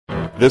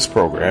This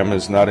program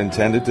is not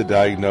intended to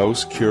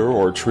diagnose, cure,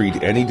 or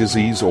treat any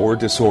disease or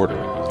disorder.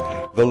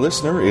 The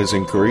listener is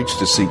encouraged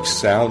to seek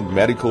sound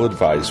medical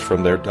advice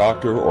from their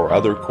doctor or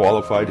other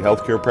qualified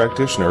healthcare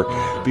practitioner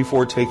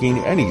before taking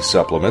any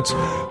supplements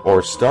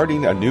or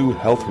starting a new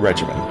health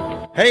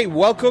regimen. Hey,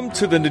 welcome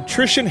to the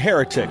Nutrition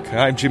Heretic.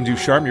 I'm Jim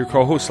Ducharme, your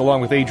co-host,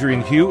 along with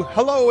Adrian Hugh.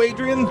 Hello,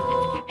 Adrian.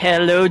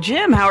 Hello,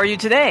 Jim. How are you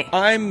today?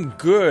 I'm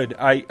good.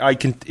 I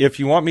can. If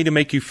you want me to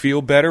make you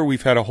feel better,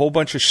 we've had a whole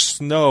bunch of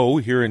snow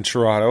here in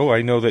Toronto.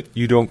 I know that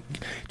you don't.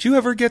 Do you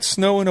ever get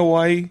snow in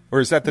Hawaii,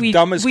 or is that the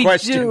dumbest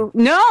question? Do.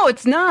 No,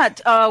 it's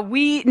not.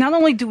 We not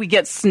only do we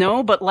get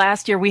snow, but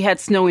last year we had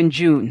snow in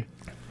June.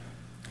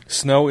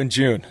 Snow in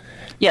June.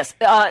 Yes.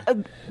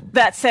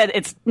 That said,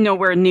 it's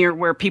nowhere near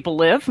where people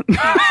live.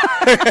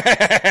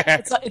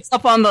 It's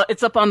up on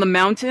the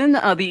mountain,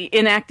 the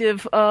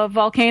inactive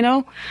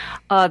volcano.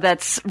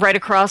 That's right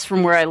across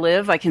from where I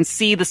live. I can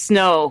see the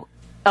snow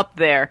up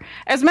there.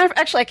 As a matter of fact,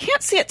 actually, I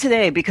can't see it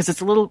today because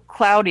it's a little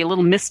cloudy, a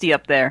little misty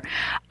up there.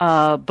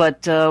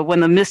 But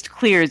when the mist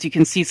clears, you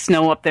can see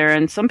snow up there.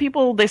 And some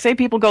people, they say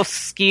people go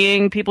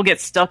skiing, people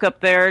get stuck up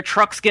there,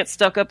 trucks get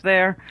stuck up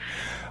there.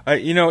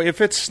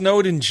 If it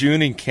snowed in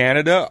June in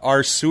Canada,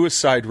 our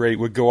suicide rate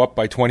would go up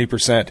by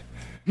 20%.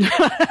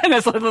 And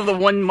that's like the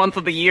 1 month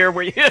of the year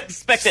where you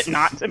expect it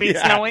not to be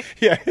snowing.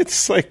 Yeah,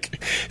 it's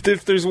like,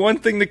 if there's one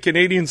thing that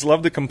Canadians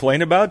love to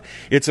complain about,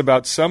 it's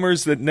about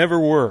summers that never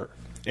were.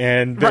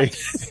 And they,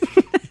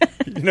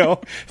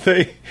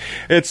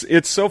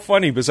 it's so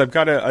funny because I've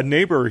got a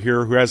neighbor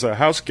here who has a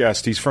house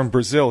guest. He's from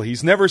Brazil.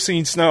 He's never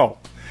seen snow.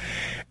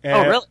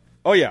 Oh, really?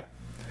 Oh, yeah.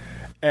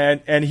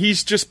 And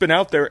he's just been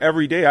out there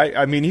every day.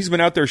 I mean, he's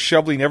been out there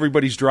shoveling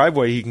everybody's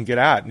driveway he can get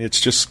at, and it's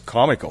just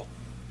comical.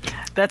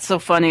 That's so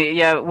funny.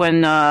 Yeah,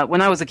 when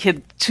I was a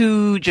kid,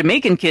 two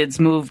Jamaican kids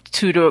moved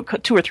two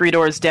or three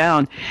doors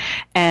down,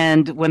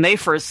 and when they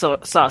first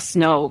saw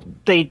snow,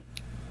 they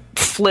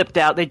flipped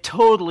out. They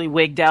totally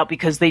wigged out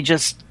because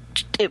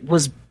it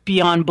was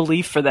beyond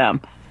belief for them.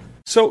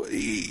 So,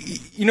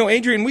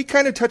 Adrian, we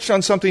kind of touched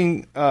on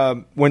something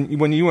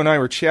when you and I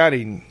were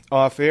chatting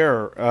off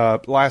air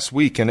last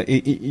week, and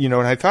and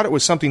I thought it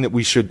was something that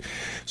we should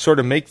sort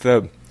of make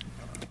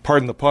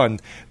pardon the pun,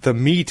 the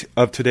meat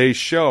of today's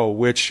show,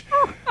 which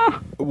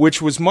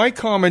was my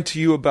comment to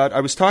you about. I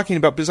was talking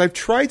about because I've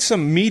tried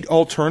some meat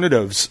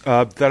alternatives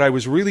that I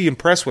was really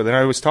impressed with, and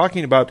I was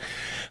talking about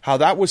how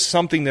that was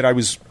something that I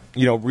was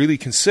really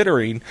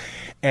considering,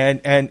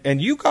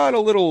 and you got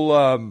a little.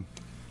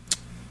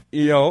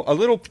 A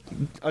little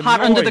annoyed.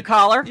 Hot under the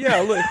collar.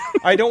 Yeah,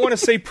 I don't want to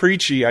say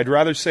preachy. I'd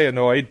rather say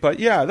annoyed. But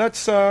yeah,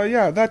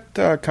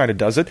 that kind of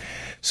does it.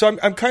 So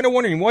I'm kind of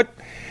wondering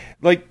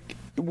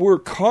we're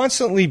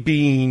constantly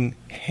being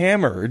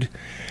hammered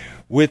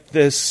with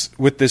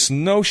this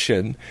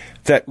notion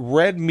that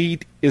red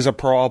meat is a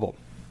problem.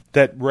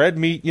 That red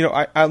meat,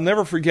 I'll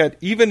never forget.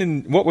 Even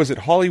in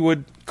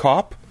Hollywood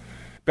Cop.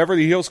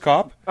 Beverly Hills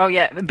Cop? Oh,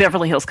 yeah,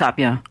 Beverly Hills Cop,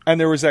 yeah. And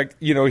there was that,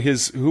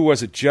 who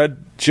was it,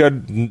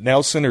 Judd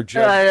Nelson or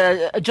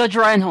Judge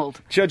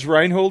Reinhold. Judge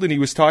Reinhold, and he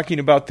was talking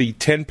about the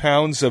 10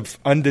 pounds of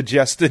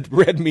undigested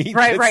red meat.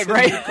 Right.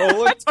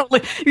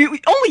 Totally.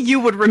 Only you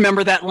would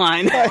remember that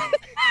line.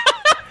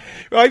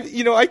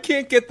 I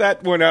can't get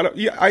that one out of.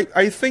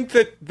 I think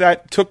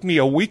that took me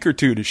a week or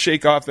two to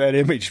shake off that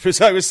image because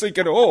I was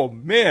thinking, oh,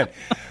 man.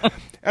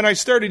 And I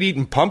started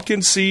eating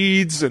pumpkin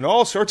seeds and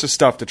all sorts of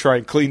stuff to try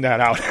and clean that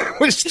out.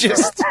 It was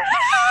just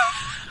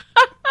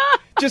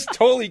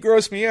totally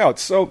grossed me out.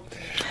 So,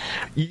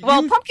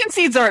 pumpkin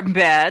seeds aren't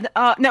bad.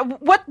 Now,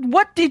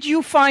 what did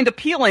you find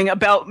appealing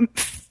about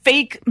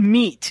fake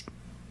meat?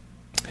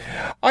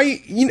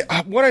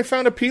 What I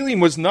found appealing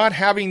was not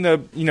having the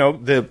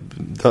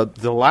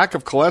lack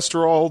of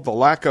cholesterol, the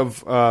lack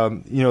of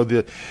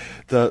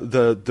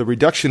the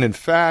reduction in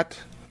fat,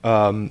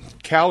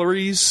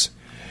 calories.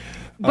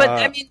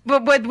 But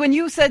but when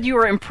you said you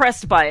were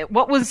impressed by it,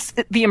 what was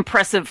the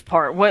impressive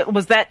part? What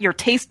was that? Your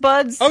taste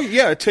buds? Oh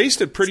yeah, it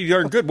tasted pretty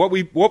darn good. What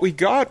we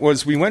got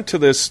was we went to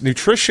this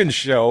nutrition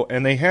show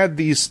and they had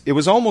these. It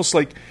was almost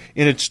like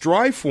in its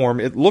dry form,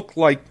 it looked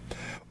like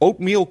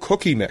oatmeal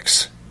cookie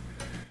mix.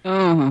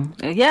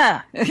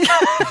 Yeah,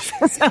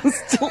 that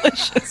sounds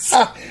delicious.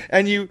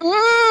 And you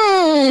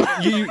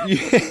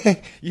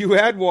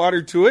add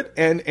water to it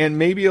and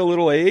maybe a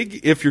little egg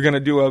if you're going to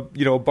do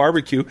a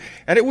barbecue,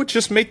 and it would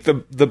just make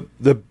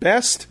the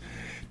best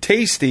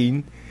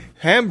tasting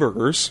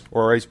hamburgers,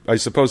 or I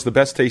suppose the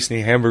best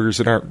tasting hamburgers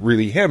that aren't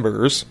really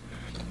hamburgers.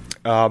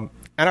 And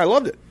I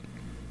loved it.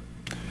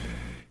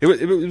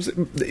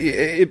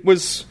 It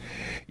was.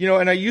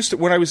 And I used to,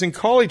 when I was in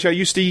college, I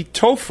used to eat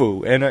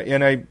tofu, and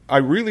I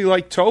really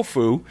like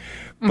tofu,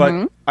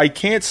 but I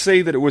can't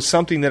say that it was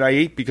something that I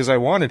ate because I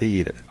wanted to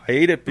eat it. I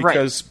ate it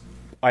because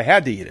I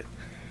had to eat it.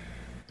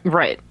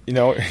 Right.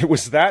 It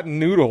was that and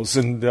noodles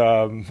and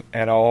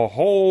a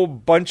whole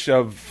bunch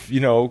of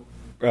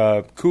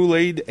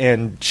Kool-Aid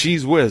and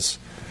Cheese Whiz.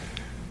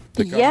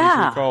 that got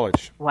me through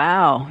college.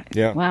 Wow.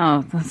 Yeah.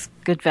 Wow, that's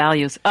good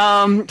values.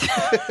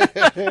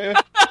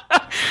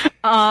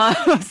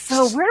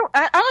 So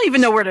I don't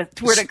even know where to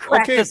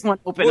crack this one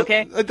open. Well,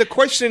 okay. The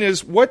question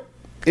is, what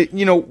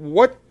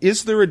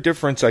is there a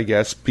difference? I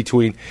guess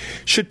between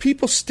should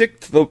people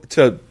stick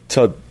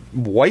to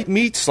white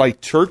meats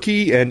like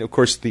turkey and of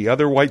course the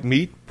other white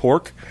meat,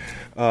 pork,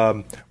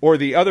 or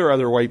the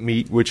other white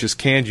meat, which is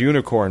canned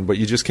unicorn, but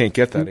you just can't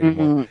get that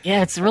anymore.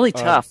 Yeah, it's really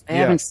tough. I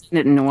haven't seen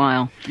it in a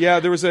while. Yeah,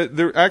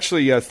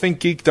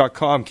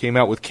 ThinkGeek.com came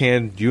out with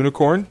canned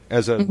unicorn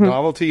as a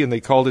novelty, and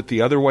they called it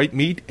the other white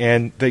meat,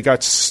 and they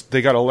got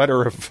a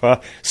letter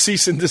of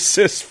cease and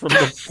desist from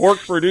the pork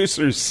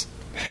producers.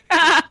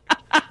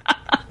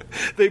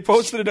 They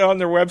posted it on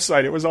their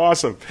website. It was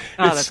awesome.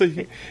 And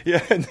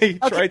they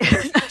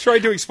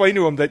tried to explain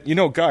to them that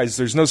guys,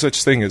 there's no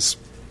such thing as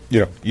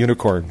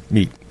unicorn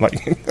meat.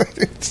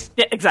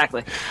 Yeah,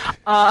 exactly.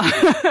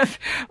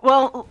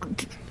 Well,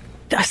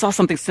 I saw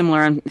something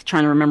similar. I'm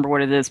trying to remember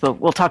what it is, but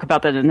we'll talk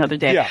about that another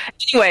day. Yeah.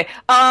 Anyway,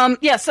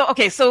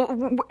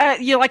 So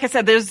like I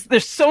said,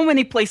 there's so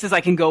many places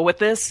I can go with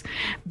this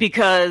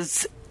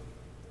because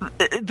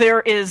there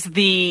is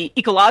the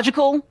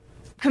ecological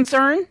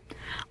concern.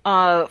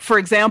 For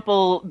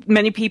example,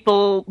 many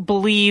people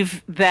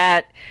believe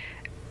that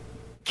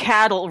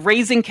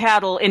raising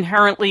cattle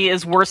inherently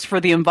is worse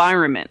for the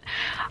environment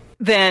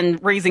than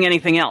raising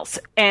anything else.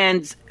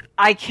 And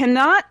I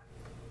cannot,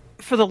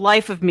 for the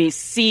life of me,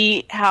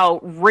 see how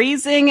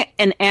raising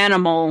an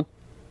animal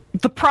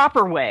the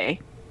proper way,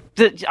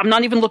 I'm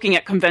not even looking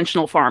at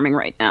conventional farming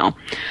right now,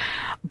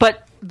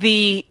 but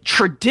the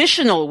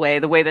traditional way,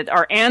 the way that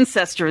our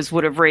ancestors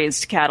would have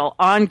raised cattle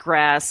on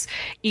grass,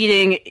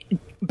 eating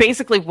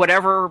basically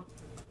whatever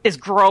is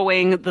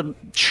growing, the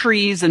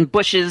trees and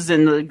bushes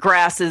and the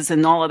grasses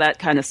and all of that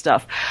kind of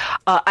stuff.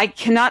 I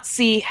cannot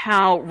see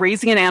how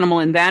raising an animal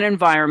in that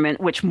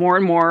environment, which more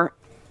and more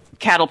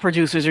cattle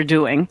producers are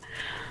doing,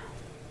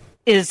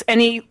 is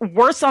any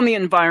worse on the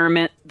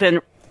environment than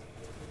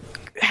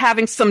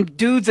having some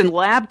dudes in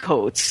lab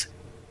coats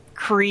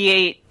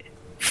create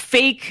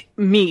fake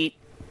meat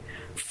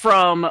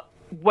from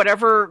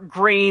whatever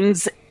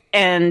grains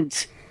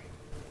and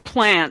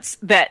plants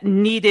that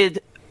needed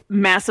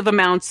massive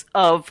amounts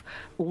of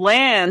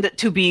land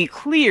to be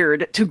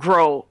cleared to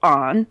grow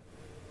on.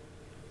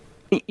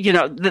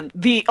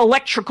 The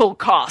electrical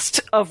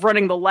cost of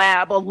running the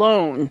lab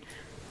alone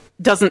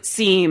doesn't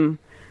seem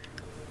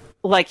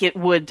like it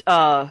would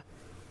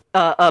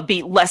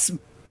be less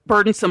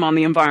burdensome on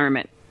the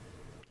environment.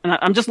 And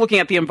I'm just looking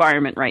at the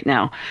environment right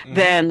now,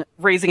 than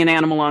raising an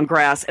animal on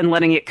grass and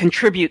letting it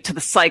contribute to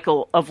the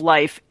cycle of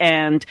life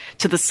and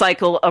to the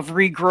cycle of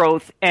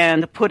regrowth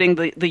and putting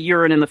the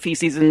urine and the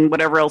feces and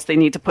whatever else they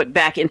need to put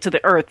back into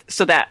the earth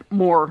so that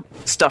more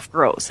stuff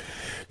grows.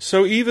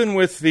 So even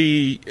with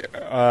the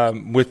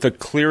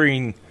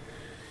clearing,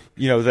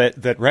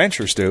 that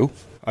ranchers do,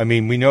 I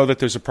mean, we know that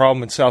there's a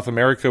problem in South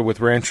America with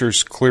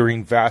ranchers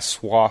clearing vast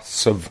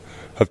swaths of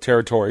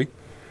territory.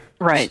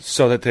 Right.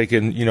 So that they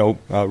can,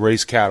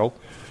 raise cattle.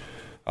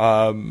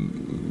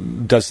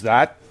 Does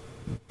that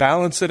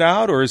balance it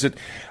out, or is it?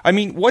 I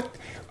mean,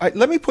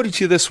 let me put it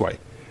to you this way: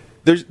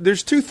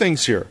 there's two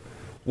things here.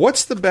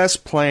 What's the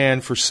best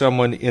plan for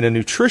someone in a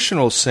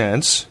nutritional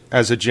sense,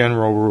 as a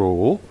general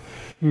rule,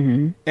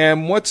 and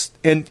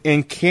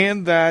and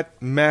can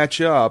that match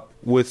up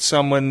with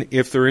someone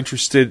if they're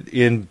interested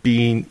in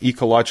being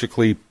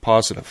ecologically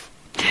positive?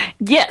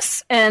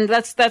 Yes, and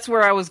that's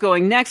where I was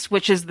going next,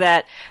 which is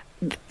that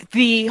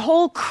the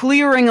whole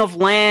clearing of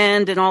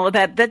land and all of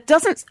that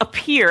doesn't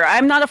appear.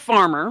 I'm not a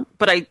farmer,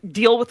 but I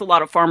deal with a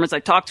lot of farmers. I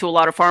talk to a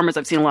lot of farmers.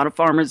 I've seen a lot of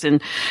farmers in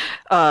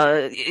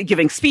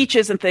giving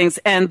speeches and things.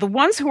 And the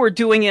ones who are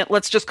doing it,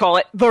 let's just call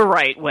it the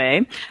right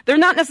way, they're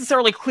not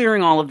necessarily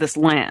clearing all of this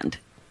land.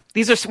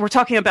 We're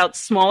talking about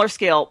smaller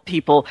scale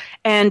people.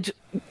 And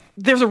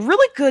there's a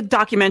really good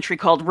documentary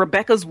called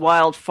Rebecca's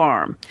Wild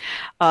Farm.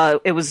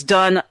 It was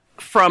done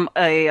from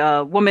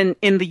a woman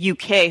in the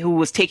UK who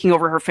was taking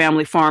over her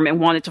family farm and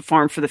wanted to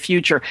farm for the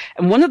future.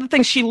 And one of the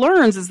things she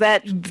learns is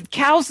that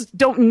cows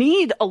don't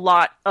need a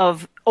lot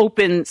of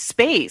open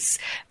space.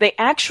 They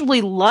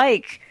actually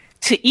like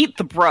to eat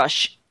the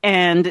brush,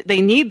 and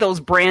they need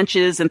those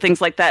branches and things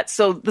like that.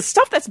 So the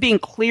stuff that's being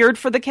cleared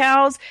for the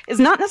cows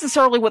is not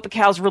necessarily what the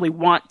cows really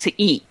want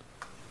to eat.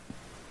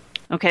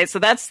 Okay, so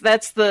that's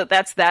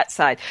that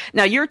side.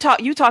 Now you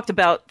talked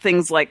about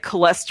things like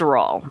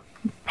cholesterol,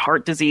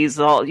 heart disease,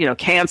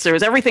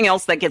 cancers, everything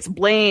else that gets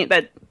blamed,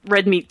 that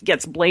red meat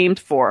gets blamed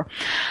for.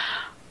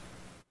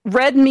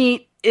 Red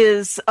meat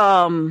has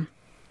when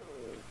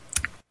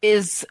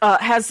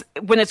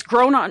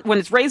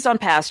it's raised on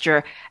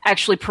pasture,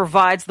 actually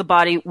provides the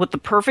body with the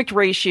perfect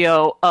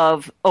ratio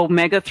of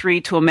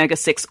omega-3 to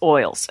omega-6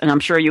 oils. And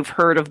I'm sure you've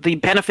heard of the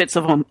benefits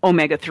of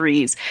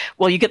omega-3s.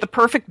 Well, you get the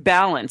perfect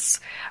balance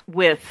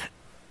with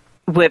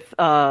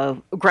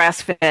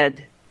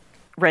grass-fed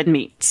red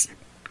meats,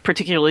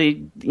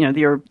 particularly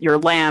your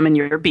lamb and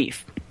your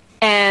beef.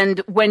 And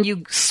when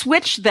you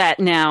switch that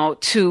now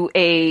to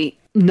a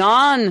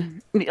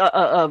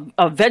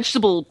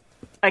vegetable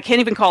I can't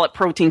even call it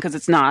protein because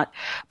it's not,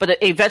 but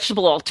a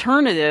vegetable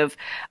alternative,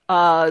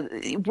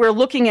 we're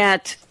looking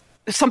at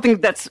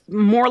something that's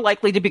more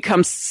likely to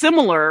become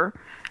similar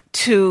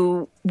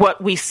to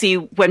what we see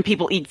when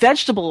people eat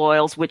vegetable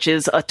oils, which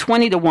is a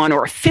 20-to-1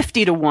 or a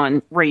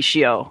 50-to-1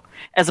 ratio,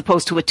 as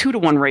opposed to a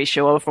 2-to-1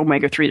 ratio of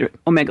omega-3 to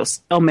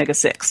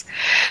omega-6.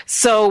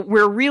 So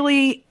we're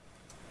really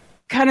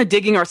kind of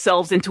digging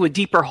ourselves into a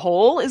deeper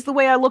hole is the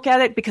way I look at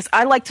it, because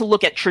I like to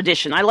look at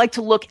tradition. I like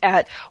to look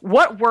at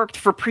what worked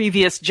for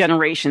previous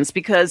generations,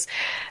 because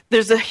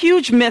there's a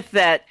huge myth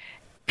that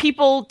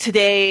people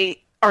today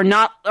are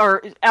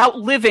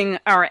outliving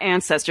our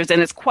ancestors,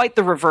 and it's quite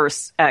the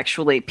reverse,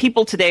 actually.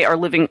 People today are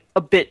living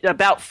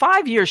about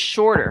 5 years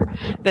shorter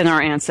than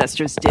our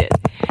ancestors did.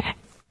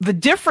 The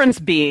difference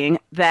being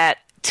that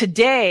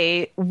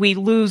today we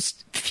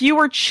lose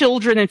fewer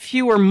children and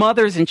fewer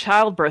mothers in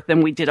childbirth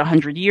than we did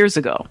 100 years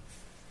ago.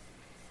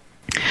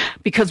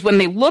 Because when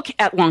they look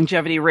at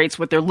longevity rates,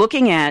 what they're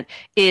looking at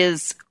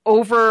is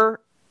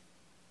over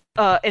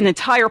an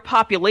entire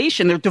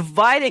population.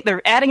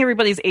 They're adding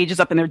everybody's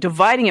ages up, and they're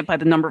dividing it by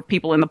the number of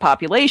people in the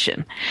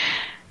population.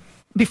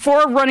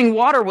 Before running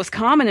water was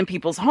common in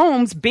people's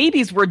homes,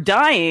 babies were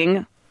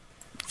dying,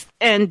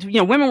 and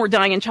women were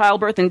dying in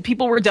childbirth, and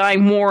people were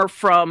dying more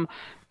from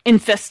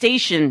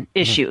infestation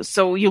issues.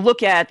 So you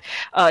look at,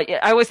 I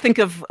always think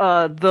of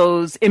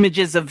those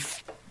images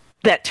of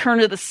that turn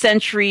of the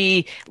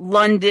century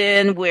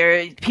London,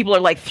 where people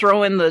are like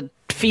throwing the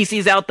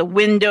feces out the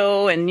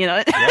window, and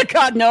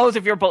God knows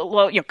if you're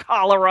below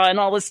cholera and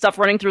all this stuff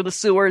running through the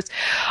sewers.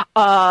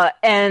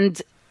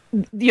 And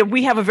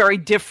we have a very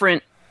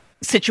different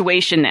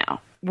situation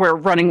now where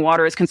running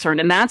water is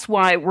concerned, and that's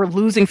why we're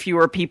losing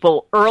fewer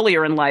people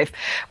earlier in life.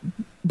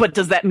 But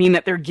does that mean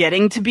that they're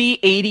getting to be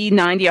 80,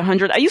 90,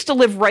 100? I used to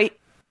live right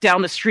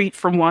down the street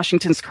from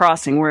Washington's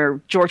Crossing,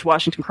 where George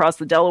Washington crossed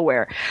the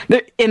Delaware.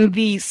 In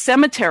the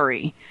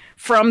cemetery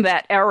from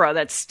that era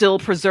that's still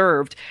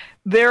preserved,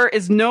 there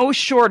is no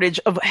shortage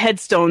of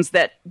headstones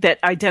that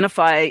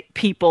identify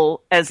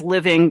people as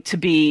living to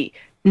be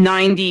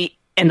 90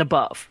 and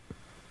above.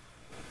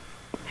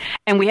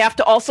 And we have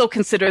to also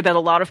consider that a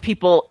lot of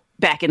people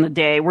back in the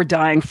day were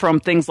dying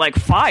from things like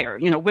fire.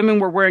 Women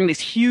were wearing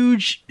these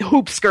huge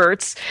hoop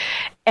skirts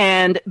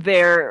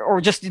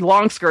or just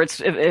long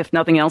skirts, if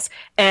nothing else,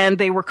 and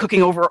they were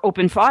cooking over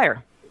open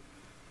fire.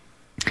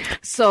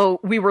 So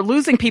we were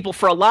losing people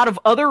for a lot of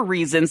other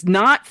reasons,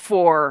 not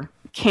for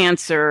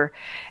cancer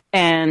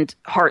and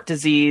heart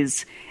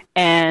disease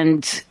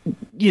and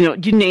you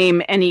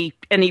name any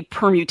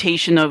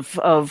permutation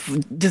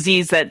of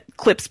disease that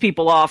clips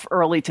people off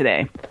early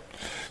today.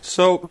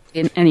 So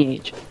in any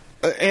age.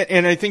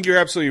 And I think you're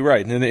absolutely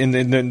right.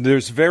 And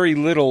there's very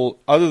little,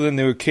 other than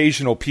the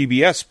occasional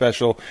PBS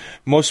special,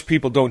 most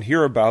people don't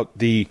hear about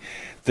the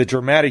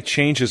dramatic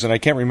changes. And I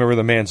can't remember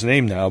the man's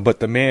name now,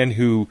 but the man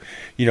who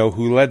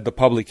led the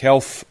public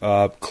health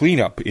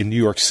cleanup in New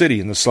York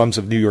City, in the slums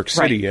of New York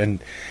City, right,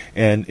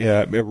 and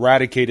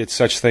eradicated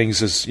such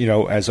things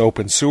as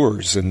open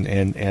sewers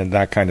and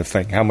that kind of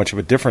thing. How much of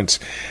a difference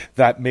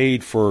that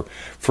made for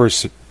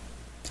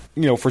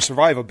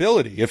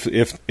survivability,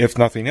 if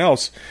nothing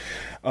else.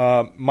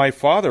 My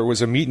father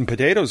was a meat and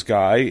potatoes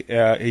guy.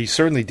 He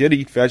certainly did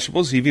eat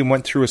vegetables. He even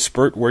went through a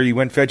spurt where he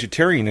went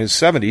vegetarian in his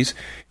 70s.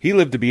 He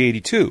lived to be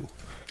 82.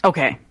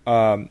 Okay.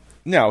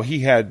 Now, he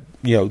had,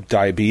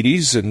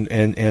 diabetes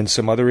and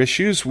some other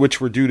issues,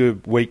 which were due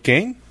to weight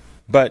gain.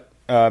 But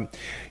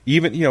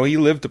even, he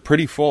lived a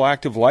pretty full,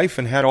 active life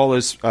and had all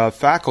his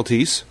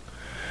faculties.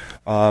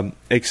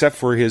 Except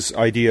for his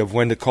idea of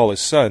when to call his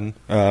son.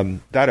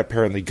 That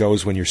apparently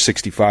goes when you're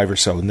 65 or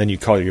so, and then you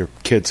call your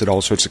kids at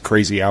all sorts of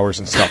crazy hours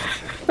and stuff.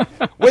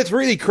 With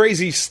really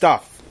crazy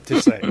stuff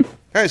to say.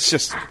 It's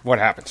just what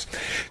happens.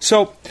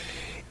 So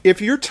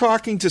if you're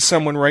talking to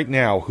someone right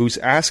now who's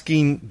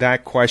asking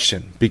that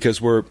question,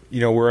 because we're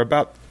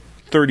about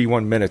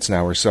 31 minutes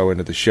now or so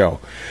into the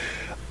show,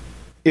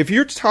 if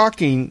you're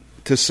talking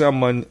to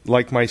someone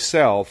like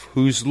myself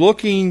who's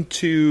looking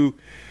to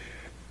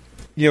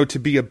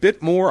be a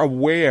bit more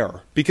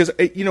aware, because,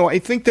 I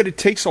think that it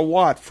takes a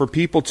lot for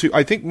people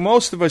I think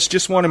most of us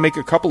just want to make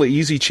a couple of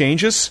easy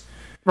changes.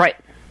 Right.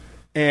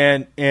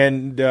 And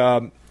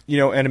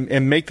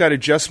make that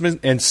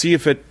adjustment and see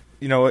if it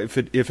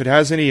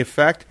has any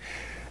effect.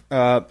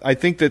 I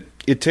think that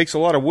it takes a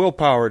lot of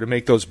willpower to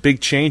make those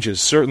big changes.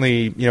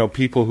 Certainly,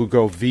 people who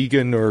go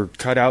vegan or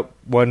cut out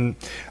one.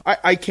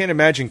 I can't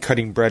imagine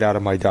cutting bread out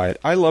of my diet.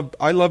 I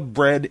love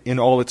bread in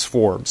all its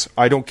forms.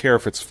 I don't care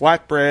if it's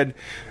flatbread,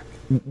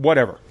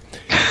 whatever.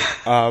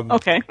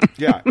 Okay.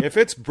 Yeah, if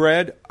it's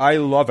bread, I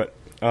love it.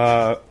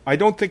 I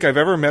don't think I've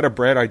ever met a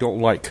bread I don't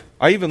like.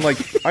 I even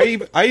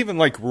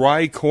like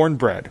rye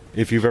cornbread.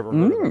 If you've ever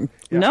heard of it.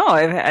 Yeah. No,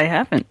 I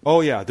haven't.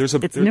 Oh yeah,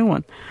 it's a new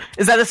one.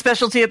 Is that a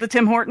specialty at the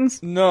Tim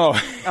Hortons? No.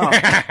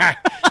 Oh.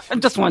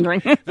 I'm just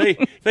wondering.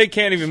 they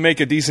can't even make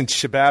a decent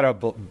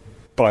ciabatta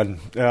bun.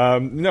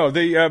 No,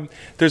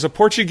 there's a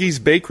Portuguese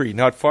bakery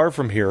not far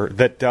from here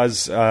that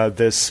does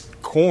this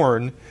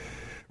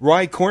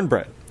rye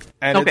cornbread.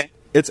 And okay.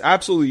 it's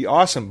absolutely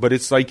awesome, but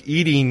it's like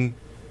eating.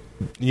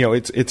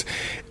 It's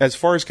as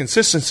far as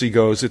consistency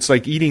goes, it's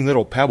like eating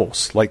little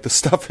pebbles. Like the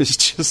stuff is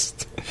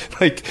just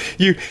like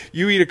you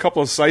eat a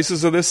couple of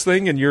slices of this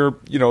thing and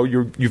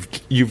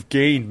you've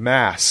gained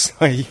mass.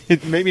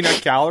 Like, maybe not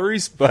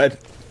calories, but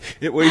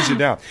it weighs you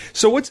down.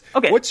 So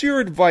what's your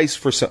advice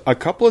for a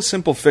couple of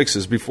simple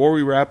fixes before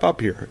we wrap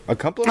up here? A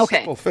couple of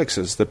simple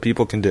fixes that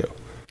people can do.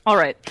 All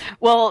right.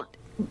 Well,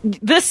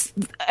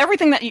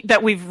 everything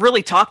that we've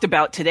really talked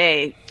about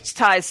today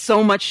ties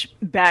so much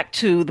back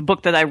to the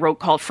book that I wrote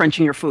called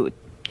Frenching Your Food.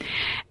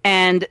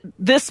 And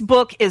this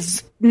book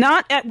is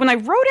not, when I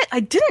wrote it, I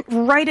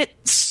didn't write it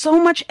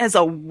so much as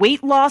a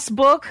weight loss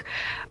book,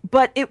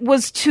 but it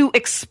was to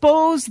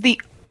expose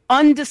the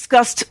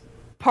undiscussed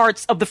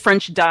parts of the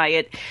French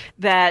diet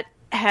that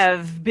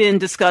have been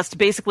discussed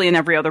basically in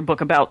every other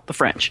book about the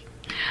French.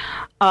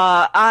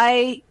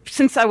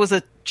 Since I was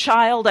a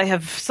child, I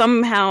have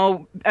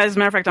somehow, as a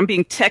matter of fact, I'm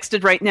being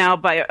texted right now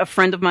by a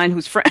friend of mine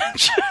who's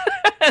French.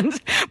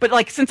 But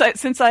like since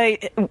I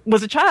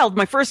was a child,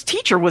 my first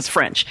teacher was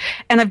French,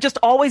 and I've just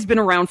always been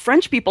around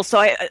French people.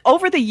 So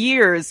over the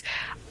years,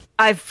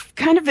 I've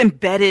kind of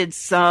embedded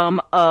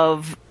some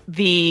of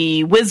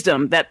the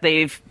wisdom that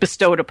they've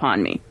bestowed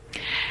upon me.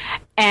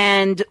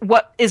 And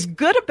what is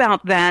good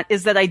about that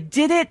is that I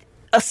did it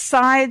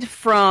aside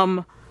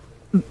from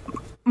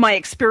my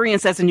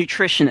experience as a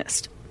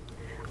nutritionist.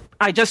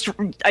 I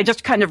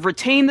just kind of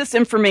retain this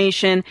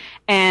information,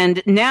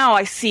 and now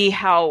I see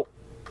how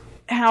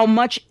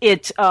much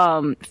it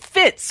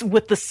fits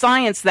with the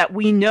science that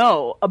we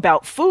know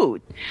about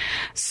food.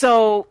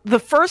 So the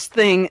first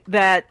thing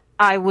that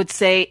I would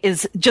say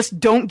is just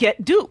don't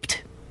get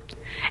duped.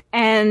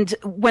 And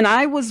when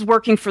I was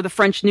working for the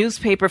French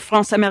newspaper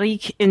France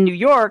Amérique in New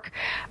York,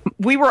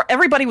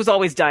 everybody was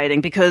always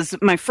dieting because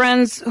my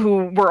friends they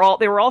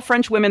were all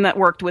French women that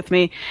worked with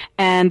me,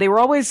 and they were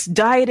always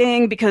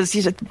dieting because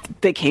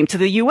they came to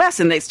the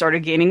US and they started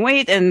gaining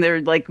weight, and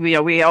they're like, we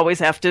always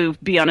have to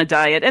be on a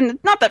diet. And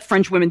not that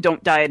French women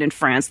don't diet in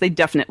France, they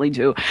definitely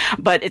do,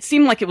 but it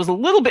seemed like it was a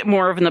little bit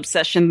more of an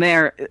obsession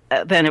there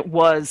than it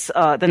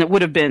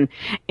would have been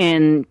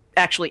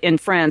actually in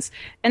France.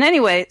 And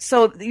anyway,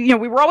 so, we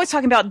were always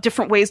talking about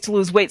different ways to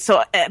lose weight.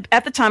 So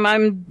at the time,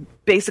 I'm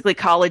basically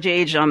college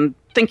age. I'm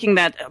thinking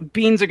that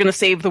beans are going to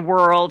save the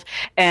world.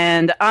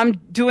 And I'm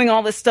doing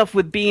all this stuff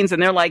with beans.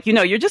 And they're like,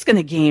 you're just going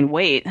to gain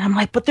weight. And I'm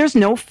like, but there's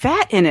no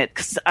fat in it.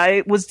 Because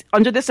I was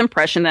under this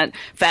impression that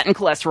fat and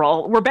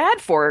cholesterol were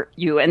bad for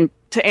you. And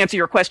to answer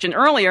your question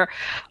earlier,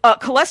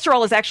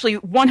 cholesterol is actually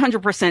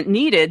 100%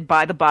 needed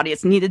by the body.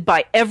 It's needed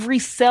by every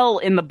cell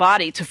in the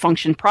body to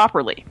function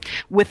properly.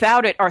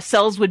 Without it, our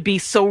cells would be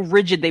so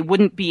rigid they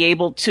wouldn't be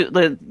able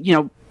to,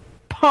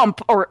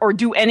 pump or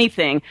do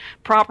anything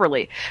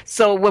properly.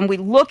 So when we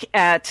look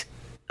at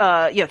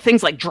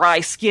things like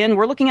dry skin,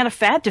 we're looking at a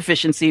fat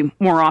deficiency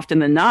more often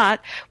than not.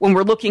 When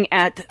we're looking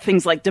at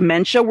things like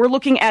dementia, we're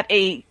looking at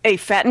a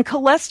fat and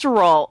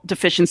cholesterol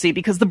deficiency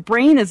because the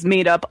brain is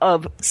made up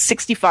of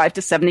 65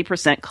 to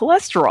 70%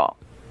 cholesterol.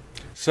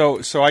 So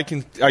I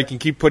can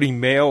keep putting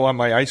mayo on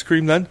my ice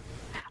cream then?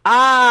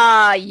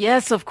 Ah,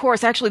 yes, of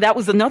course. Actually, that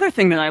was another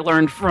thing that I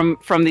learned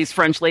from these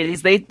French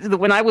ladies.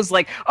 When I was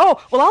like, oh,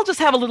 well, I'll just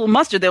have a little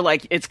mustard. They're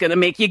like, it's going to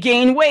make you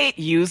gain weight.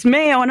 Use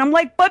mayo. And I'm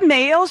like, but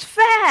mayo's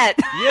fat.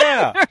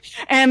 Yeah.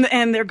 and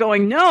they're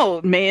going,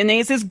 no,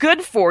 mayonnaise is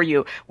good for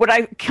you. What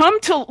I come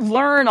to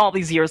learn all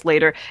these years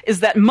later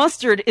is that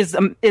mustard is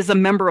a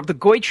member of the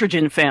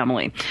goitrogen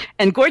family.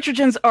 And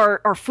goitrogens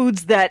are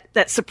foods that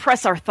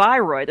suppress our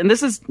thyroid. And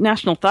this is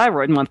National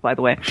Thyroid Month, by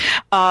the way.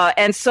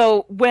 And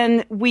so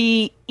when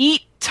we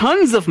eat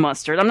tons of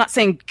mustard, I'm not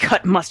saying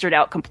cut mustard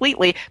out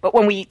completely, but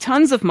when we eat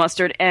tons of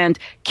mustard and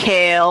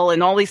kale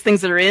and all these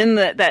things that are in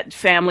that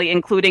family,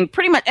 including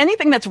pretty much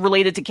anything that's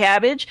related to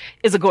cabbage,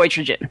 is a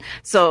goitrogen.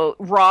 So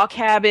raw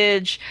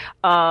cabbage,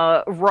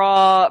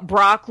 raw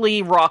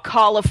broccoli, raw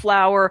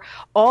cauliflower,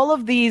 all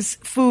of these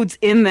foods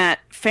in that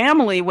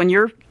family, when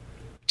you're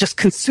just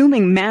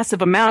consuming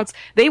massive amounts,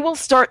 they will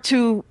start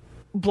to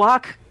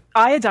block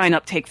iodine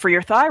uptake for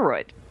your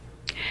thyroid.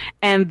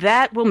 And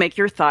that will make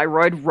your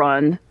thyroid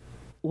run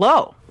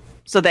low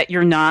so that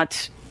you're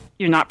not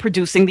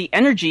producing the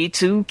energy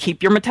to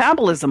keep your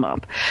metabolism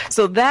up.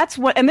 So that's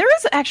what, and there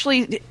is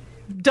actually,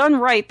 done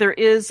right, there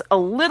is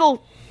a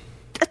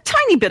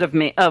tiny bit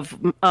of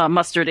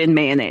mustard in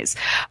mayonnaise.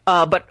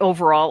 But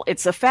overall,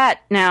 it's a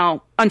fat.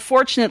 Now,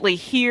 unfortunately,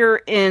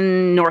 here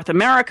in North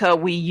America,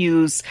 we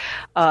use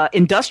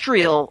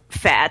industrial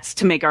fats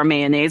to make our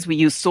mayonnaise. We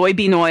use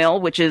soybean oil,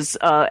 which is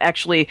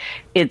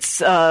it's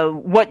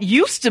what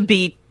used to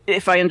be,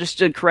 if I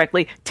understood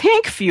correctly,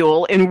 tank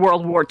fuel in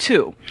World War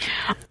II.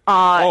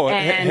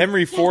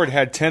 Henry Ford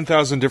had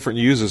 10,000 different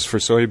uses for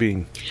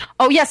soybean.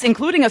 Oh, yes,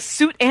 including a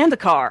suit and a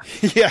car.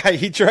 Yeah,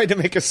 he tried to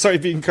make a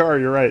soybean car,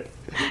 you're right.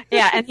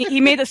 Yeah, and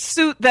he made a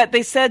suit that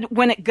they said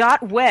when it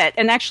got wet,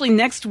 and actually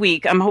next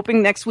week, I'm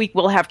hoping next week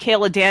we'll have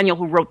Kayla Daniel,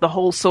 who wrote the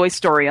whole soy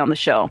story, on the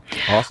show.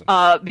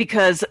 Awesome.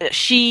 Because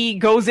she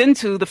goes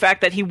into the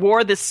fact that he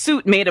wore this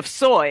suit made of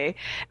soy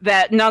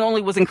that not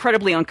only was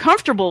incredibly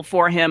uncomfortable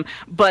for him,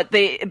 but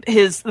the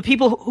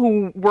people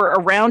who were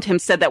around him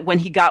said that when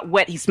he got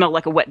wet, he smelled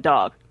like a wet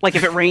dog. Like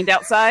if it rained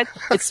outside,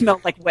 it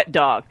smelled like wet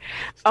dog.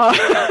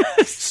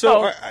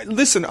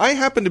 Listen, I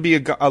happen to be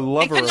a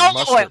lover of canola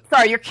mustard. oil.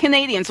 Sorry, you're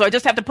Canadian, so I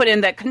just have to put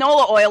in that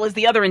canola oil is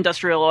the other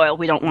industrial oil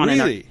we don't want in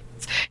our. Really?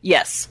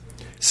 Yes.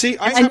 See,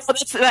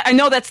 I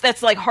know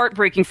that's like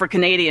heartbreaking for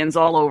Canadians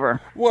all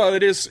over. Well,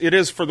 it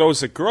is for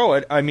those that grow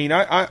it. I mean,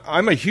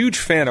 I'm a huge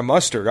fan of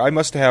mustard. I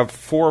must have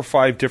 4 or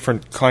 5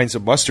 different kinds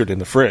of mustard in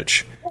the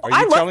fridge. Are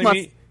you telling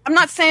me? I'm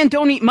not saying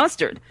don't eat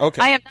mustard.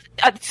 Okay. I am.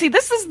 See,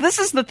 this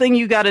is the thing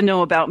you got to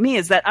know about me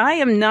is that I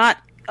am not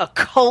a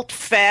cult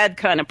fad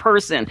kind of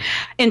person.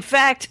 In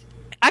fact,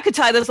 I could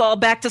tie this all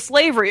back to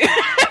slavery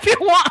if you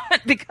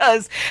want,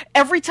 because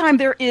every time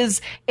there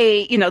is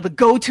the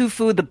go-to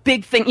food, the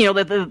big thing,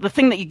 the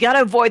thing that you got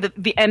to avoid,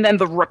 and then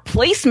the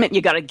replacement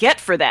you got to get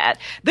for that,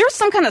 there's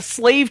some kind of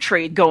slave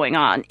trade going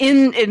on.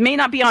 It may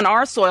not be on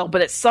our soil,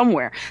 but it's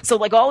somewhere. So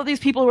like all of these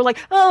people who are like,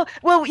 oh,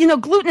 well,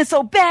 gluten is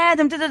so bad,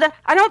 and da-da-da.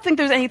 I don't think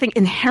there's anything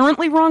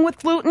inherently wrong with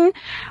gluten.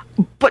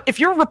 But if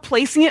you're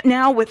replacing it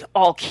now with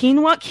all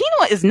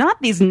quinoa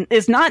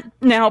is not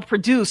now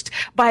produced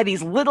by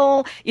these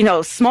little,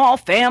 small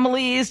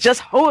families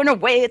just hoeing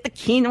away at the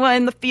quinoa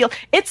in the field.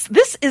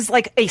 This is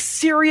like a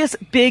serious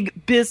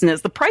big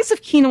business. The price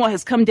of quinoa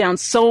has come down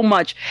so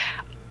much.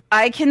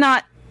 I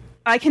cannot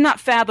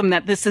fathom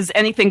that this is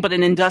anything but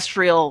an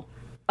industrial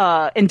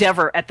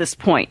endeavor at this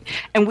point.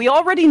 And we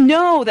already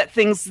know that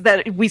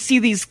we see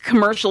these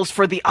commercials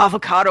for the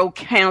Avocado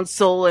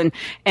Council and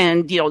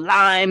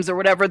limes or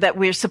whatever, that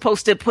we're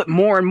supposed to put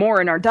more and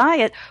more in our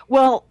diet.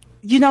 Well,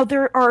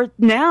 there are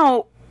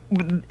now,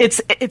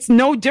 it's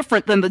no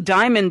different than the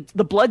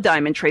blood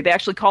diamond trade. They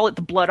actually call it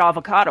the blood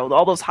avocado.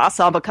 All those Hass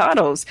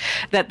avocados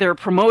that they're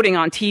promoting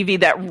on TV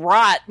that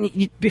rot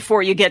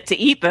before you get to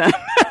eat them.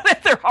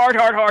 They're hard,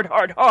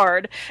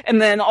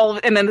 and then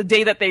the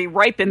day that they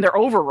ripen, they're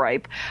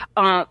overripe.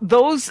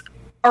 Those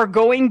are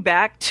going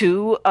back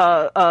to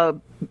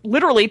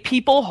literally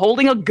people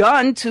holding a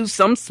gun to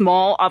some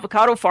small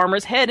avocado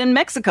farmer's head in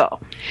Mexico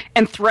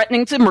and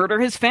threatening to murder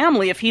his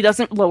family if he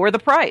doesn't lower the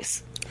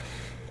price.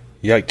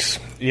 Yikes!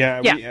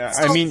 Yeah.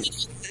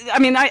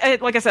 I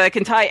like I said, I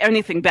can tie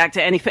anything back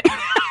to anything.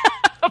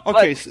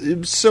 Okay,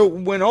 so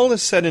when all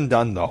is said and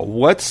done, though,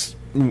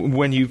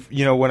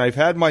 when I've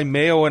had my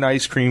mayo and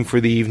ice cream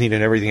for the evening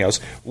and everything else,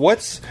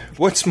 what's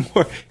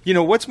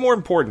more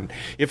important?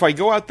 If I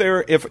go out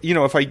there, if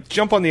I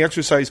jump on the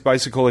exercise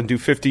bicycle and do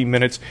 15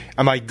 minutes,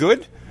 am I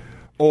good?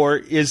 Or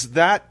is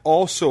that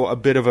also a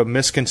bit of a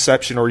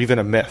misconception or even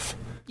a myth?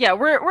 Yeah,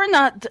 we're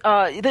not.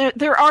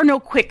 There are no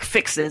quick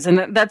fixes,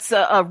 and that's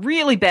a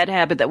really bad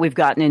habit that we've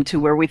gotten into,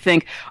 where we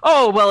think,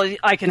 oh, well,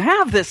 I can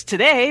have this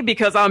today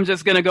because I'm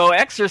just going to go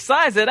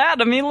exercise it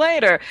out of me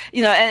later.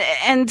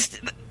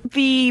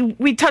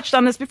 We touched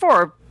on this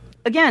before.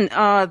 Again,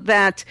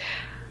 that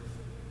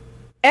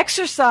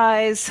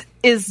exercise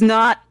is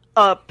not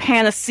a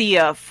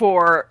panacea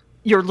for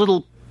your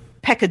little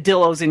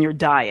peccadillos in your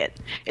diet.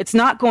 It's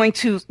not going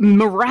to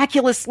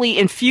miraculously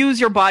infuse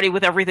your body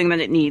with everything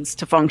that it needs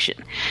to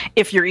function.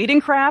 If you're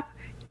eating crap,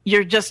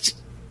 you're just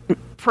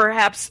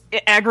perhaps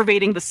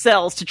aggravating the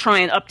cells to try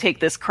and uptake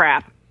this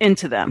crap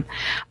into them.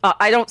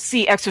 I don't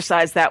see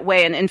exercise that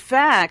way. And in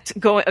fact,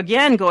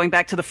 going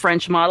back to the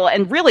French model,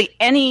 and really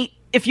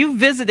if you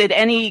visited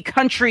any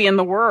country in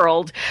the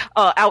world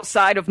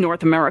outside of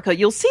North America,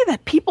 you'll see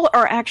that people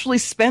are actually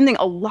spending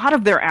a lot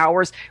of their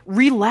hours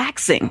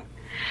relaxing.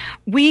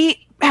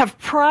 We have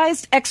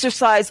prized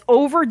exercise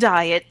over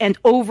diet and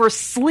over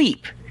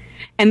sleep.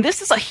 And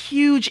this is a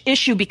huge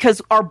issue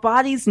because our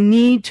bodies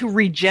need to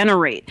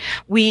regenerate.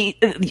 When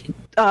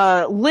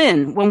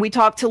we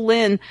talked to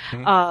Lynn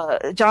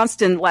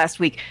Johnston last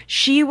week,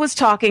 she was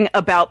talking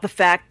about the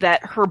fact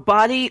that her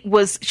body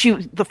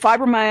the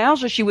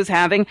fibromyalgia she was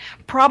having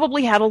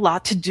probably had a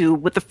lot to do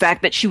with the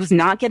fact that she was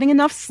not getting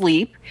enough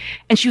sleep,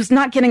 and she was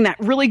not getting that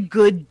really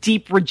good,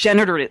 deep,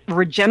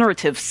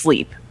 regenerative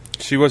sleep.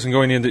 She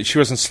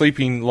wasn't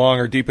sleeping long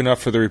or deep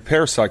enough for the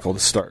repair cycle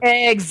to start.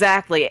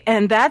 Exactly.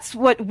 And that's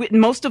what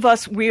most of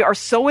us, we are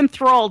so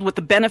enthralled with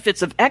the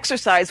benefits of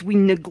exercise, we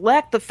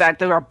neglect the fact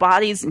that our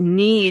bodies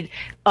need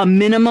a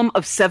minimum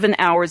of 7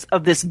 hours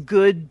of this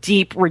good,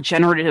 deep,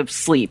 regenerative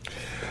sleep.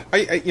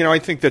 I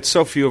think that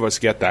so few of us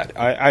get that.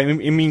 I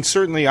mean,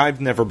 certainly I've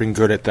never been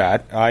good at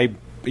that.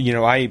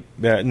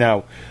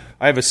 Now,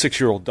 I have a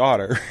 6-year-old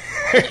daughter,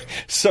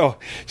 so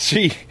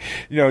she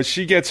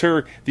gets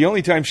the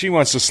only time she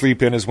wants to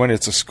sleep in is when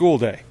it's a school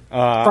day.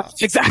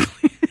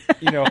 Exactly.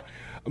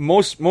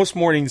 Most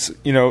mornings,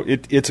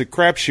 it's a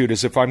crapshoot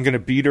as if I'm going to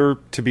beat her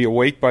to be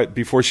awake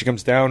before she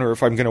comes down, or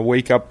if I'm going to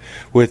wake up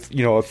with,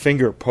 a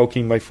finger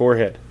poking my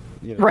forehead.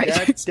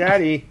 Right.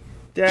 Daddy,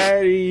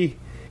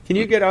 can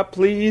you get up,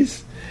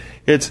 please?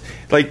 It's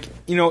like,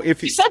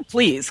 if You said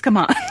please, come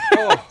on.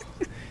 oh,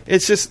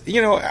 it's just,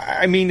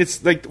 I mean,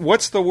 it's like,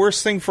 what's the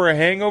worst thing for a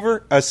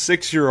hangover? A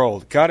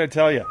 6-year-old. Gotta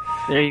tell you.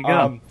 There you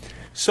go.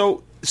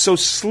 So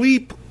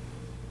sleep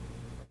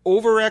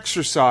over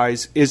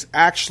exercise is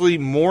actually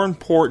more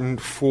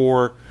important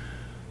for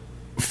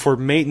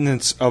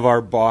maintenance of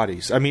our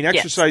bodies. I mean,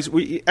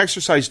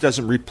 exercise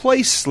doesn't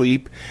replace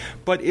sleep,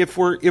 but if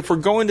we're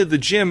going to the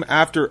gym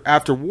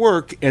after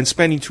work and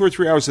spending 2 or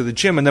 3 hours at the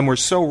gym, and then we're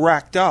so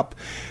racked up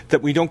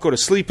that we don't go to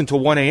sleep until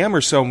 1 a.m.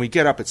 or so, and we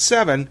get up at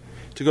 7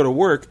 to go to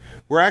work,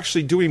 we're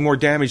actually doing more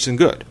damage than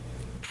good.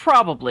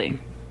 Probably.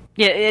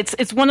 Yeah,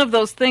 it's one of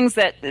those things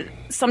that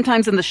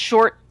sometimes in the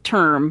short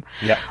term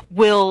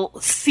will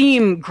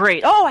seem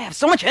great. Oh, I have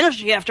so much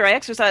energy after I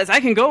exercise. I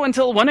can go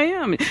until 1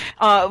 a.m.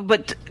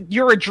 But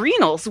your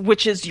adrenals,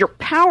 which is your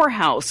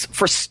powerhouse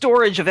for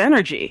storage of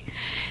energy,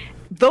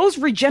 those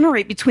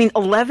regenerate between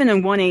 11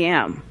 and 1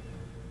 a.m.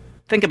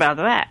 Think about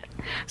that.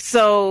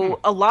 So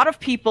a lot of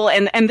people,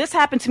 and this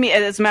happened to me,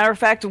 as a matter of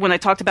fact, when I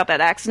talked about that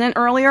accident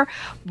earlier,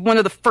 one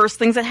of the first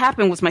things that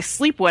happened was my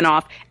sleep went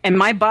off, and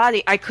my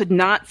body, I could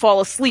not fall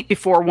asleep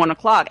before 1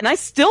 o'clock. And I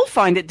still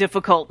find it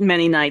difficult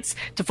many nights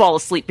to fall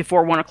asleep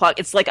before 1 o'clock.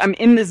 It's like I'm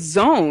in this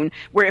zone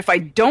where if I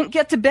don't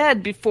get to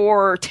bed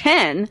before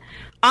 10,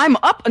 I'm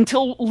up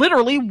until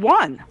literally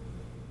 1.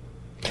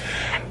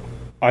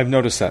 I've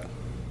noticed that.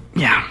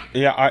 Yeah.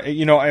 Yeah,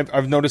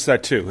 I've noticed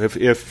that too.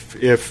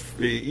 If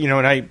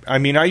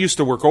and I used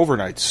to work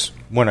overnights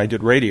when I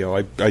did radio.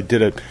 I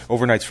did it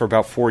overnights for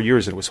about 4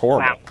 years. And it was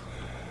horrible.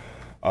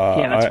 Wow.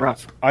 Yeah, that's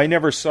rough. I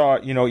never saw,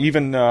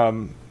 even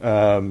when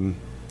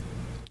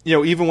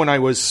I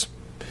was,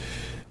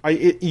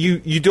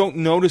 you don't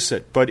notice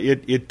it, but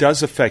it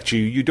does affect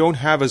you. You don't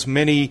have as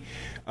many,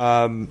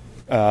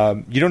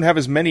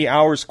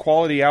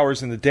 quality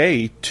hours in the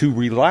day to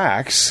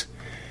relax,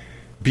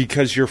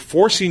 because you're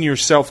forcing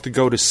yourself to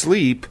go to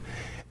sleep,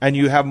 and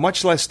you have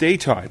much less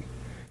daytime.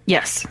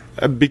 Yes.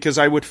 Because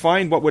I would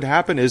find what would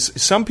happen is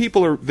some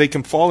people they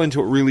can fall into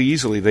it really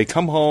easily. They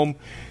come home,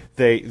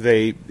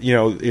 they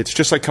it's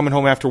just like coming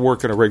home after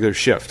work on a regular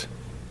shift,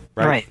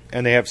 right?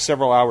 And they have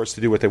several hours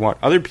to do what they want.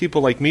 Other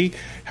people like me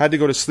had to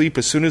go to sleep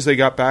as soon as they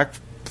got back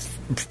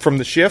from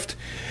the shift,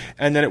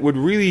 and then it would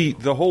really,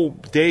 the whole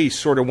day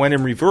sort of went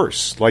in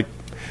reverse. Like,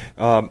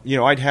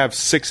 I'd have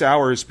 6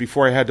 hours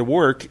before I had to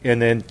work,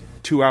 and then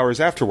 2 hours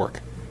after work,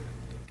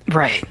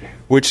 right?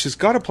 Which has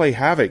got to play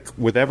havoc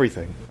with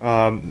everything,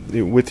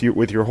 with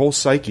your whole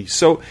psyche.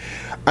 So,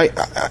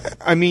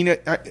 I mean,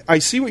 I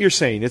see what you're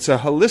saying. It's a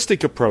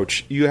holistic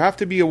approach. You have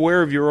to be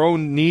aware of your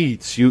own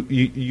needs.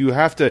 You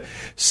have to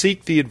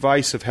seek the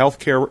advice of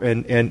healthcare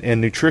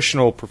and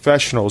nutritional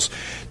professionals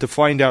to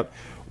find out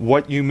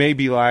what you may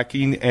be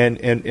lacking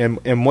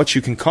and what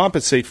you can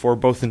compensate for,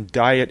 both in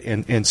diet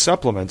and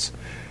supplements.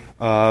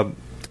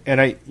 And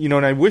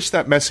I wish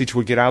that message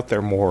would get out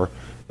there more,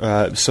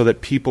 so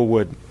that people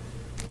would,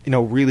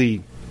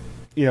 really,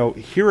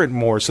 hear it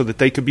more, so that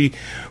they could be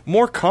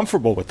more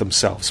comfortable with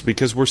themselves,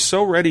 because we're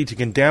so ready to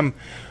condemn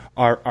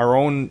our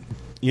own,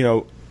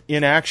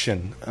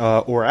 inaction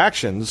or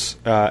actions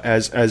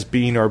as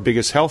being our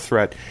biggest health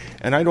threat.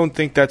 And I don't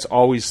think that's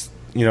always,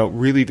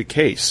 really the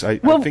case. I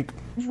think.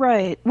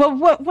 Right. Well,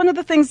 one of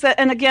the things that,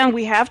 and again,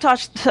 we have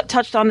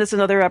touched on this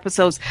in other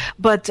episodes,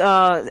 but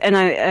and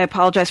I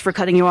apologize for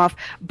cutting you off,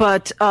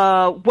 but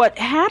what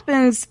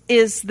happens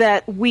is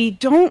that we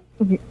don't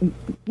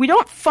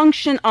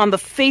function on the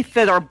faith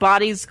that our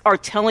bodies are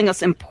telling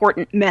us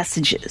important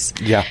messages.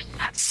 Yeah.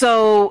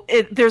 So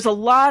there's a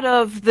lot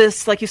of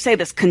this, like you say,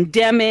 this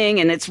condemning,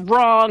 and it's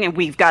wrong, and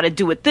we've got to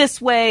do it this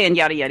way, and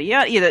yada yada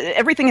yada.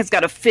 Everything has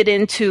got to fit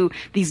into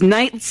these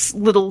nice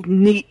little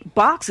neat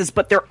boxes,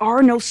 but there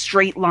are no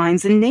straight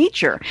lines in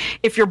nature.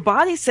 If your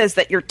body says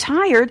that you're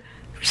tired,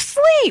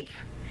 sleep.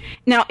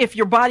 Now, if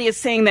your body is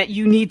saying that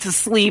you need to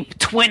sleep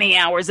 20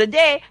 hours a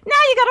day, now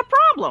you got a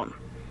problem.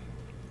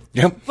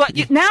 Yep.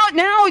 But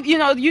now,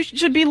 you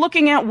should be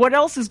looking at what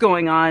else is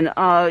going on.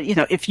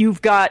 If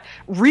you've got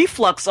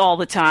reflux all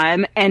the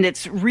time and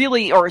it's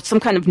really, or some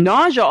kind of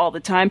nausea all the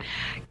time,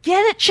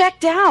 get it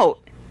checked out.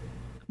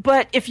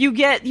 But if you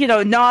get,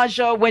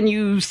 nausea when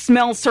you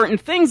smell certain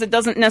things, it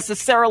doesn't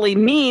necessarily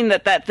mean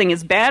that thing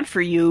is bad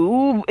for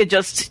you. It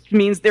just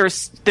means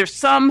there's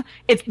some,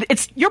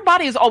 it's your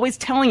body is always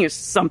telling you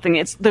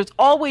something. There's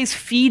always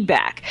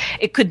feedback.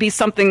 It could be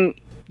something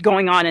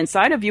going on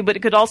inside of you, but it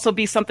could also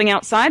be something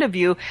outside of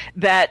you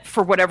that,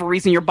 for whatever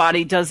reason, your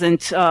body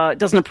doesn't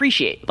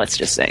appreciate. Let's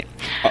just say.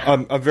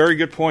 A very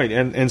good point.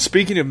 And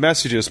speaking of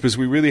messages, because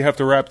we really have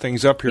to wrap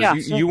things up here, yeah,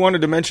 you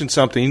wanted to mention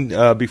something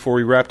before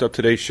we wrapped up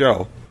today's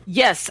show.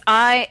 Yes,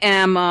 I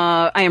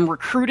am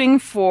recruiting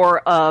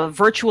for a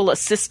virtual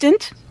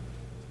assistant.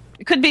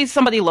 It could be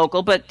somebody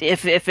local, but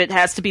if it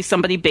has to be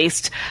somebody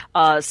based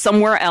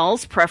somewhere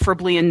else,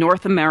 preferably in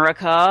North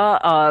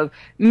America,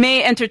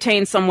 may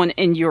entertain someone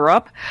in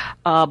Europe,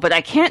 but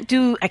I can't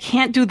do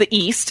the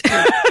East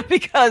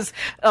because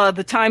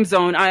the time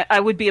zone. I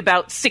would be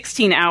about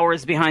 16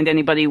 hours behind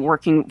anybody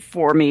working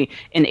for me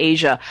in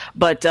Asia.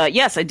 But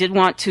yes, I did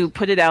want to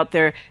put it out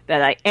there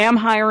that I am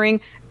hiring.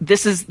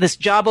 This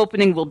job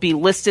opening will be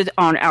listed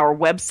on our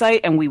website,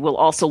 and we will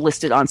also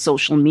list it on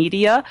social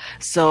media.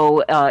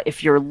 So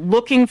if you're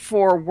looking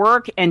for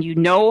work and you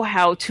know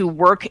how to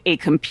work a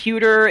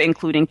computer,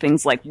 including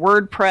things like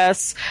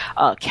WordPress,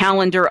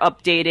 calendar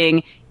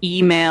updating,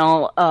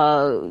 email,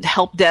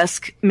 help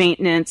desk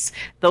maintenance,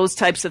 those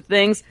types of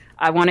things,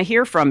 I want to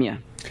hear from you.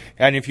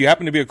 And if you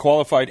happen to be a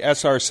qualified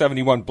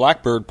SR-71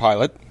 Blackbird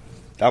pilot,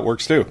 that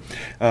works too.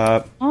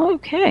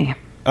 Okay.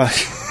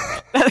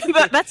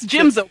 That's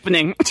Jim's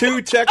opening.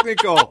 Too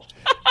technical.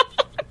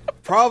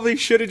 Probably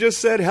should have just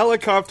said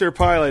helicopter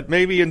pilot,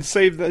 maybe, and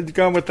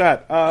gone with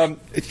that.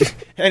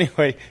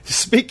 Anyway,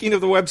 speaking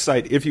of the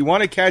website, if you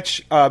want to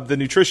catch the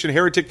Nutrition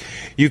Heretic,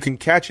 you can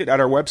catch it at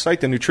our website,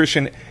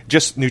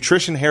 just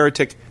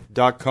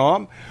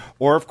nutritionheretic.com.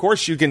 Or, of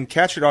course, you can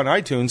catch it on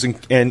iTunes,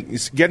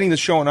 and getting the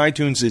show on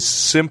iTunes is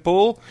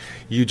simple.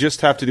 You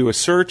just have to do a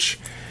search,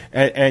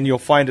 and you'll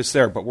find us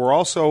there. But we're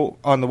also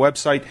on the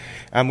website,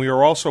 and we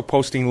are also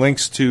posting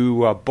links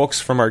to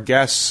books from our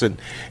guests and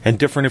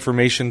different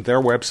information, their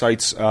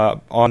websites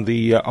on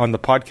the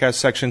podcast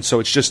section.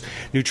 So it's just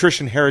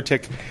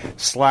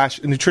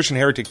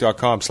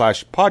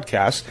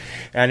nutritionheretic.com/podcast.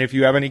 And if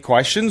you have any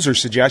questions or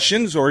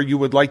suggestions, or you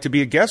would like to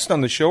be a guest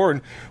on the show and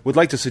would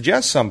like to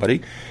suggest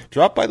somebody,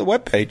 drop by the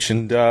webpage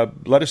and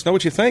let us know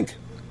what you think.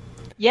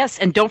 Yes,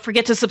 and don't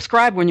forget to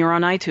subscribe when you're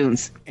on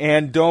iTunes.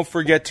 And don't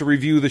forget to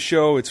review the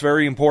show. It's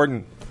very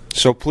important.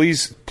 So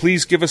please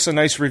give us a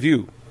nice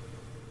review.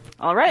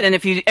 All right, and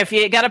if you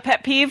got a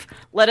pet peeve,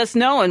 let us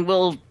know, and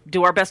we'll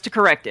do our best to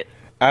correct it.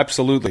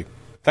 Absolutely.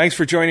 Thanks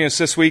for joining us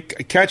this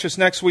week. Catch us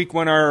next week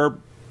when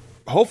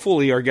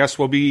hopefully our guest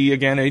will be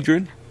again,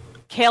 Adrian.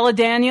 Kayla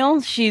Daniel,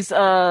 she's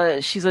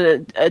a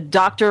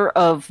doctor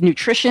of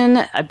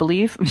nutrition, I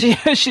believe.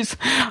 She's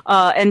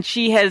and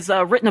she has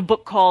written a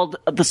book called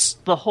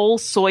The Whole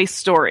Soy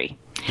Story.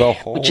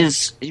 Which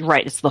is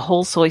right. It's The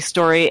Whole Soy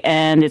Story,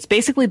 and it's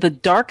basically the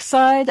dark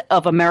side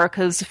of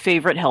America's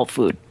favorite health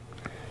food.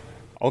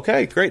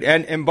 Okay, great.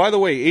 And by the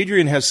way,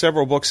 Adrian has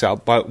several books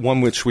out, but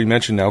one which we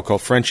mentioned now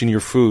called French in Your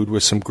Food,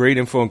 with some great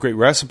info and great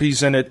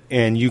recipes in it,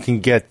 and you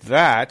can get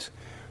that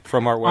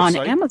from our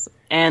website. On Amazon.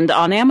 And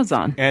on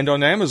Amazon. And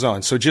on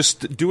Amazon. So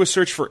just do a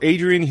search for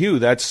Adrienne Hew.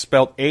 That's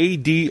spelled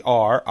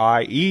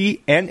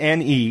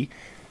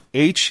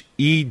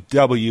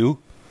ADRIENNEHEW,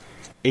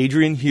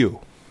 Adrienne Hew.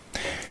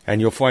 And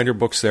you'll find her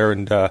books there,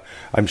 and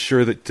I'm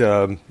sure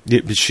that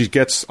she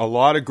gets a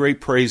lot of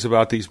great praise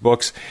about these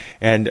books,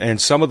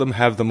 and some of them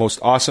have the most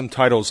awesome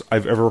titles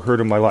I've ever heard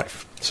in my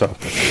life. So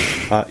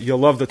you'll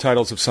love the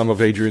titles of some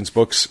of Adrian's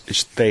books.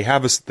 They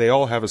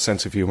all have a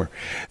sense of humor.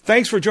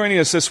 Thanks for joining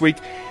us this week.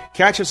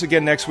 Catch us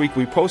again next week.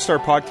 We post our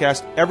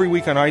podcast every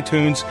week on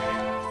iTunes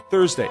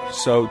Thursday.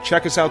 So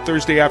check us out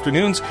Thursday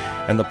afternoons,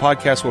 and the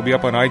podcast will be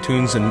up on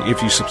iTunes. And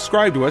if you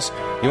subscribe to us,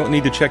 you don't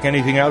need to check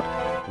anything out.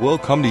 We'll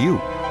come to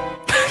you.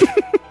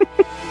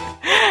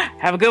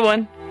 Have a good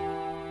one.